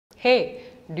Hey,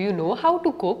 do you know how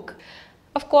to cook?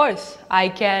 Of course, I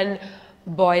can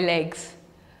boil eggs,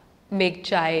 make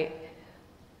chai,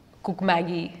 cook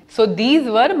Maggie. So these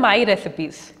were my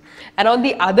recipes. And on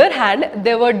the other hand,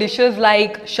 there were dishes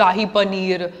like Shahi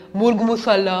Paneer, Murg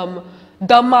Musallam,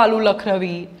 Dum Aloo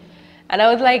Lakhnavi. And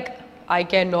I was like, I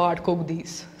cannot cook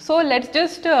these. So let's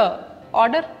just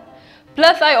order.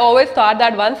 Plus, I always thought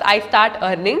that once I start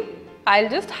earning, I'll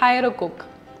just hire a cook.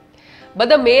 But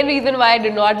the main reason why I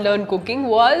did not learn cooking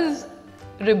was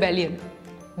rebellion.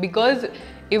 Because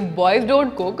if boys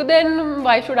don't cook, then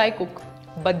why should I cook?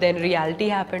 But then reality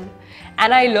happened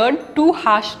and I learned two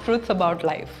harsh truths about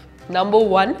life. Number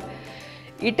one,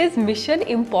 it is mission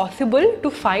impossible to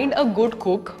find a good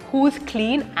cook who is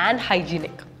clean and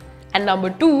hygienic. And number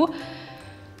two,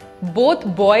 both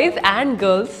boys and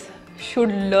girls should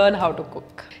learn how to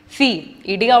cook. See,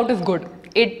 eating out is good.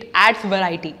 It adds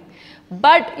variety.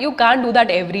 But you can't do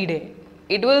that every day.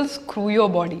 It will screw your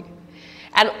body.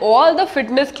 And all the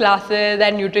fitness classes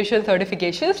and nutrition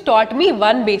certifications taught me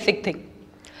one basic thing.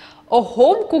 A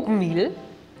home cooked meal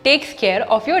takes care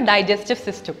of your digestive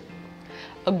system.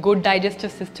 A good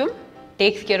digestive system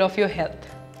takes care of your health.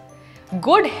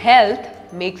 Good health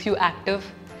makes you active.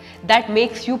 That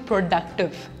makes you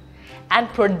productive. And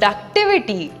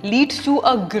productivity leads to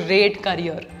a great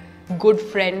career, good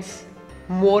friends,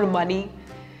 more money.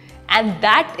 And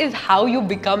that is how you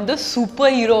become the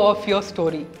superhero of your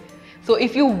story. So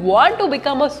if you want to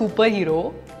become a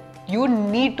superhero, you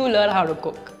need to learn how to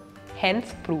cook.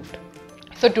 Hence proved.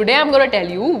 So today I'm going to tell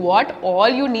you what all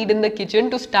you need in the kitchen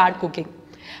to start cooking.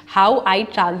 How I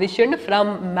transitioned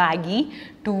from Maggie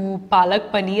to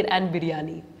Palak Paneer and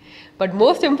Biryani. But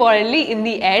most importantly, in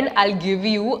the end, I'll give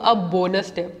you a bonus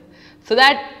tip. So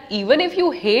that even if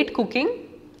you hate cooking,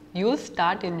 you'll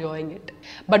start enjoying it.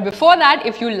 But before that,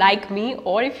 if you like me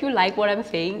or if you like what I'm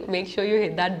saying, make sure you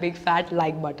hit that big fat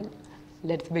like button.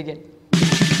 Let's begin.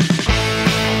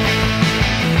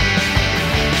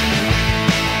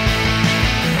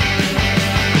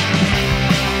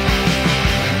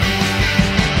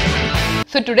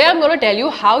 So today I'm going to tell you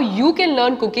how you can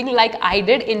learn cooking like I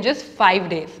did in just 5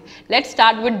 days. Let's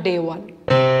start with day 1.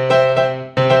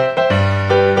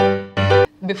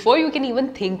 Before you can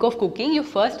even think of cooking, you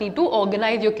first need to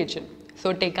organize your kitchen.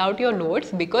 So take out your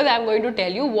notes because I'm going to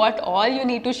tell you what all you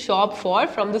need to shop for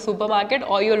from the supermarket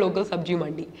or your local sabji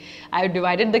mandi. I have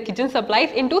divided the kitchen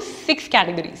supplies into 6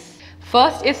 categories.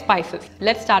 First is spices.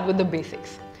 Let's start with the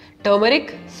basics.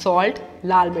 Turmeric, salt,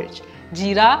 lal mirch,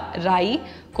 jeera, rai,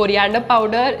 coriander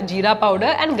powder, jeera powder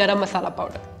and garam masala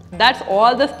powder. That's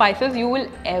all the spices you will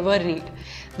ever need.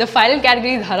 The final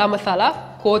category is hara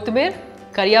masala, kothmir,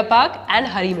 Kariya Pak and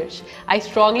Hari Mirch. I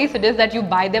strongly suggest that you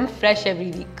buy them fresh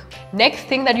every week. Next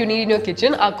thing that you need in your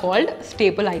kitchen are called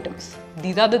staple items.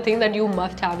 These are the things that you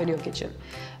must have in your kitchen.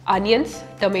 Onions,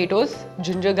 tomatoes,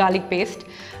 ginger garlic paste,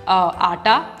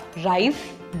 atta, rice,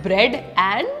 bread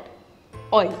and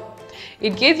oil.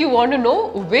 In case you want to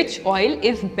know which oil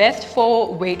is best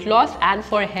for weight loss and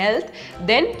for health,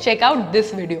 then check out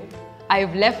this video. I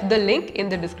have left the link in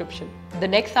the description. The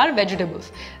next are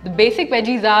vegetables. The basic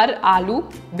veggies are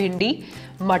aloo, bhindi,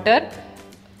 matar,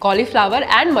 cauliflower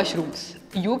and mushrooms.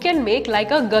 You can make like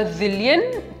a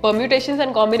gazillion permutations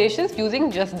and combinations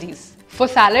using just these. For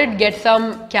salad, get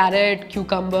some carrot,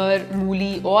 cucumber,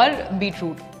 mooli or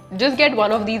beetroot. Just get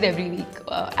one of these every week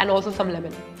and also some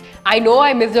lemon. I know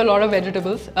I missed a lot of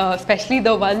vegetables, especially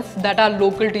the ones that are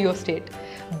local to your state.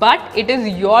 But it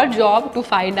is your job to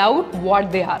find out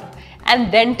what they are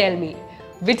and then tell me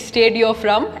which state you're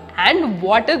from and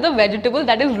what is the vegetable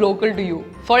that is local to you.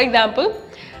 For example,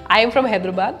 I am from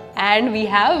Hyderabad and we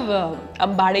have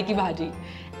ambade ki bhaji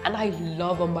and I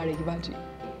love ambade ki bhaji.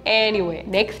 Anyway,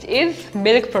 next is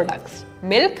milk products.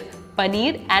 Milk,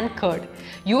 paneer and curd.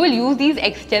 You will use these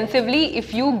extensively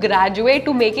if you graduate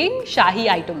to making shahi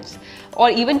items or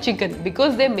even chicken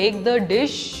because they make the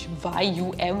dish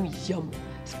yum.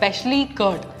 Especially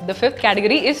curd. The 5th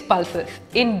category is pulses.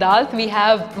 In dals we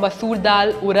have masoor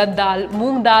dal, urad dal,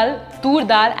 moong dal, tur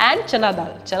dal and chana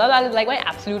dal. Chana dal is like my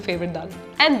absolute favorite dal.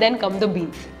 And then come the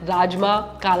beans.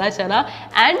 Rajma, kala chana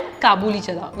and kabuli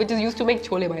chana, which is used to make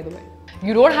chole by the way.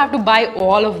 You don't have to buy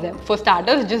all of them. For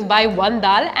starters, just buy 1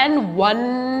 dal and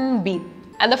 1 bean.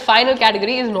 And the final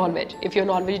category is non-veg. If you're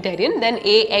non-vegetarian, then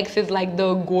A, eggs is like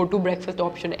the go-to breakfast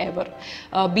option ever.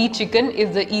 B, chicken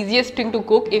is the easiest thing to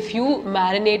cook if you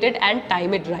marinate it and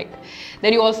time it right.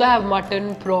 Then you also have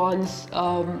mutton, prawns,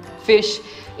 fish.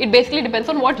 It basically depends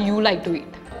on what you like to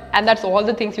eat. And that's all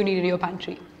the things you need in your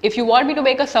pantry. If you want me to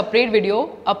make a separate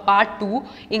video, a part 2,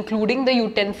 including the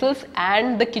utensils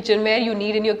and the kitchenware you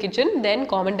need in your kitchen, then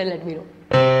comment and let me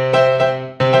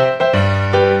know.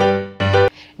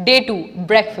 Day 2,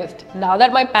 breakfast. Now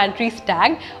that my pantry is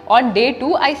stacked, on day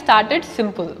 2 I started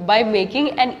simple by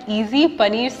making an easy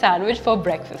paneer sandwich for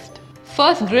breakfast.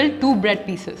 First, grill 2 bread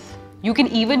pieces. You can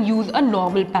even use a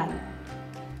normal pan.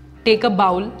 Take a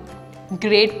bowl,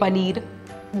 grate paneer,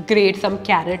 grate some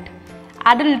carrot,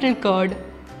 add a little curd,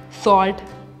 salt,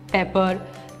 pepper,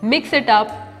 mix it up,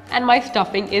 and my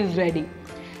stuffing is ready.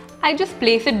 I just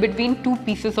place it between 2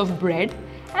 pieces of bread,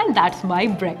 and that's my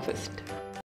breakfast.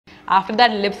 After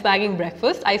that lip-smacking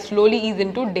breakfast, I slowly ease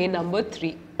into day number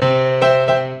 3.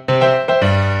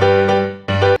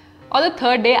 On the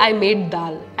third day, I made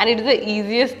dal, and it is the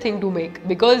easiest thing to make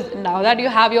because now that you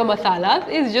have your masalas,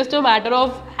 it's just a matter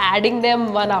of adding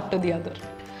them one after the other.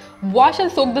 Wash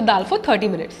and soak the dal for 30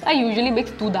 minutes. I usually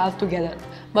mix 2 dals together,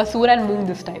 masoor and moong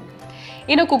this time.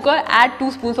 In a cooker, add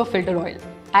 2 spoons of filter oil.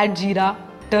 Add jeera,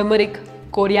 turmeric,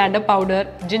 coriander powder,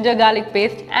 ginger garlic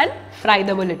paste, and fry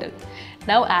them a little.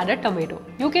 Now add a tomato.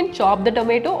 You can chop the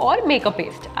tomato or make a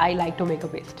paste. I like to make a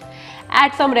paste.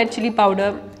 Add some red chili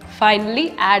powder.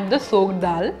 Finally, add the soaked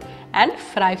dal and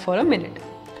fry for a minute.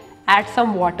 Add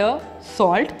some water,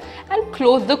 salt, and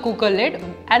close the cooker lid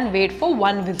and wait for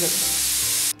 1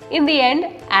 whistle. In the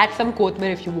end, add some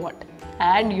kothmir if you want.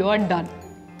 And you're done.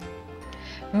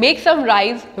 Make some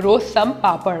rice, roast some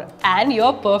papad, and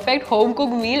your perfect home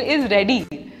cooked meal is ready.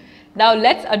 Now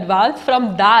let's advance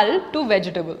from dal to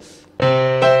vegetables.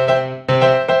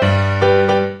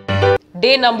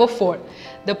 Day number 4.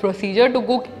 The procedure to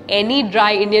cook any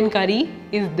dry Indian curry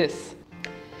is this.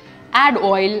 Add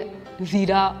oil,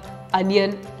 jeera,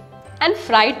 onion and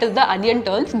fry till the onion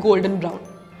turns golden brown.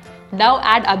 Now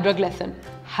add adrak lasan,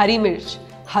 hari mirch,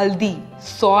 haldi,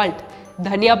 salt,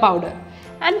 dhania powder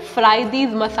and fry these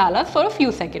masalas for a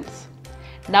few seconds.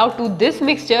 Now to this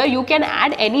mixture you can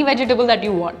add any vegetable that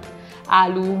you want.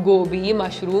 Aloo, gobi,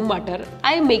 mushroom, matar.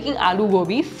 I am making aloo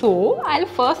gobi, so I'll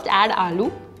first add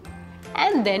aloo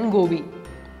and then gobi.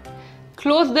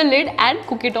 Close the lid and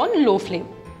cook it on low flame.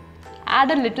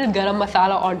 Add a little garam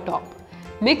masala on top.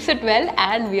 Mix it well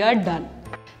and we are done.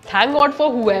 Thank God for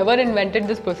whoever invented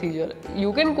this procedure.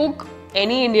 You can cook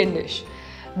any Indian dish.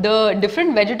 The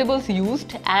different vegetables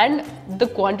used and the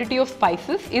quantity of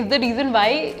spices is the reason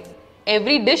why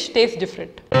every dish tastes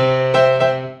different.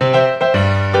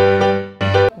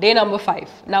 Day number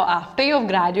 5. Now after you have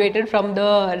graduated from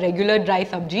the regular dry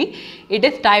sabji, it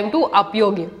is time to up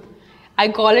your game. I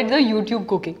call it the YouTube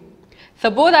cooking.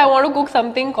 Suppose I want to cook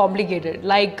something complicated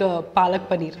like palak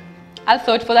paneer. I'll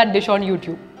search for that dish on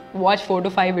YouTube. Watch 4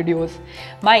 to 5 videos.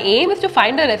 My aim is to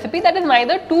find a recipe that is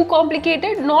neither too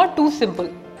complicated nor too simple.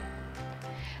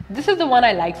 This is the one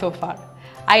I like so far.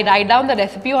 I write down the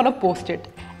recipe on a post-it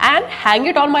and hang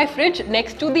it on my fridge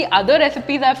next to the other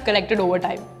recipes I've collected over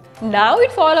time. Now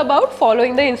it's all about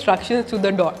following the instructions to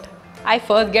the dot. I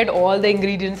first get all the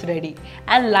ingredients ready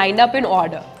and lined up in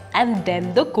order, and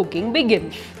then the cooking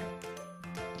begins.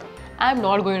 I'm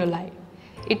not going to lie,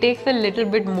 it takes a little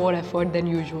bit more effort than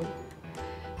usual.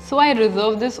 So I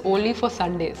reserve this only for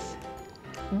Sundays.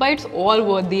 But it's all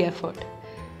worth the effort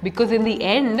because in the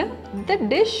end, the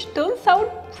dish turns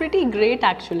out pretty great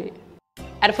actually.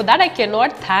 And for that I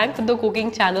cannot thank the cooking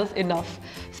channels enough,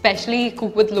 especially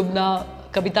Cook with Lubna,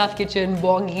 Kavita's Kitchen,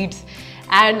 Bong Eats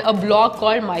and a blog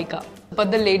called Maika.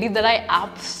 But the lady that I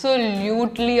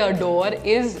absolutely adore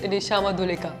is Nisha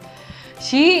Madhulika.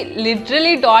 She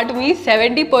literally taught me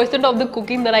 70% of the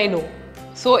cooking that I know.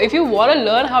 So if you want to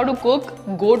learn how to cook,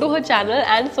 go to her channel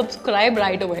and subscribe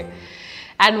right away.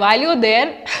 And while you're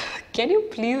there, can you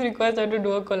please request her to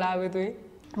do a collab with me?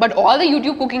 But all the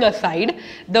YouTube cooking aside,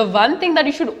 the one thing that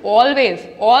you should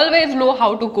always know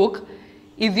how to cook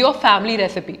is your family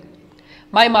recipe.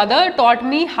 My mother taught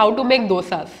me how to make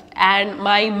dosas and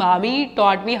my mommy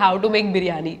taught me how to make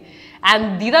biryani.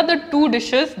 And these are the 2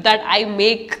 dishes that I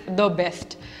make the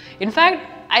best. In fact,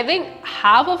 I think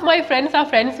half of my friends are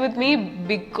friends with me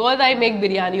because I make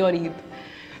biryani or Eid.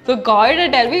 So comment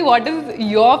and tell me what is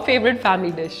your favorite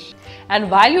family dish. And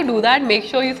while you do that, make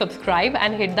sure you subscribe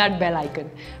and hit that bell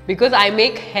icon because I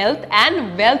make health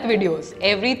and wealth videos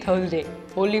every Thursday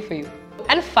only for you.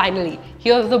 And finally,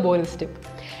 here's the bonus tip.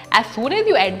 As soon as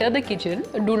you enter the kitchen,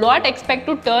 do not expect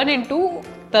to turn into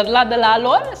Tarla Dalal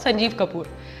or Sanjeev Kapoor.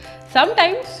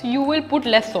 Sometimes you will put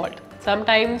less salt.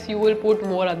 Sometimes you will put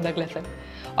more adrak lasan.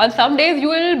 On some days you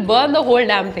will burn the whole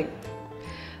damn thing.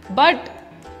 But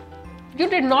you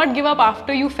did not give up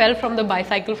after you fell from the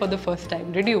bicycle for the first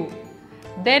time, did you?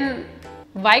 Then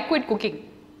why quit cooking?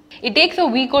 It takes a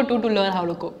week or 2 to learn how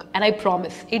to cook, and I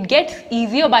promise it gets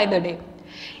easier by the day.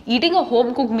 Eating a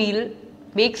home cooked meal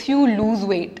makes you lose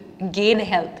weight, gain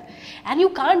health, and you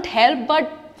can't help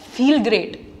but feel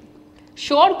great.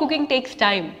 Sure, cooking takes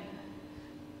time,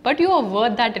 but you are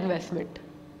worth that investment.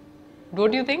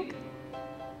 Don't you think?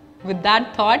 With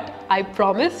that thought, I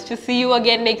promise to see you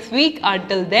again next week.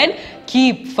 Until then,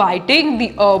 keep fighting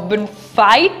the urban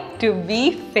fight to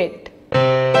be fit.